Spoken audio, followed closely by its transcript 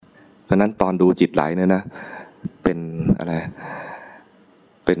ราะนั้นตอนดูจิตไหลเนี่ยนะเป็นอะไร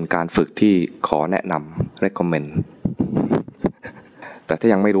เป็นการฝึกที่ขอแนะนำ recommend แต่ถ้า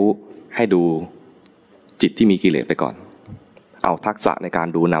ยังไม่รู้ให้ดูจิตที่มีกิเลสไปก่อนเอาทักษะในการ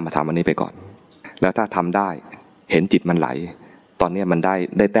ดูนามธรรมอันนี้ไปก่อนแล้วถ้าทำได้เห็นจิตมันไหลตอนนี้มันไ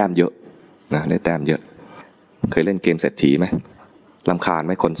ด้แต้มเยอะนะได้แต้มเยอะเคยเล่นเกมเศรษฐีไหมรำคาญไห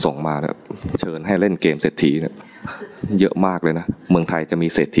มคนส่งมาเนี่ยเชิญให้เล่นเกมเศรษฐีเนี่ยเยอะมากเลยนะเมืองไทยจะมี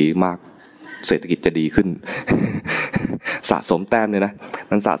เศรษฐีมากเศรษฐกิจจะดีขึ้น สะสมแต้มเนี่ยนะ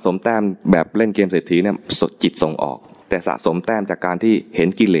มันสะสมแต้มแบบเล่นเกมเศรษฐีเนี่ยจิตส่งออกแต่สะสมแต้มจากการที่เห็น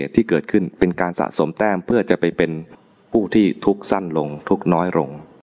กิเลสที่เกิดขึ้นเป็นการสะสมแต้มเพื่อจะไปเป็นผู้ที่ทุกข์สั้นลงทุกข์น้อยลง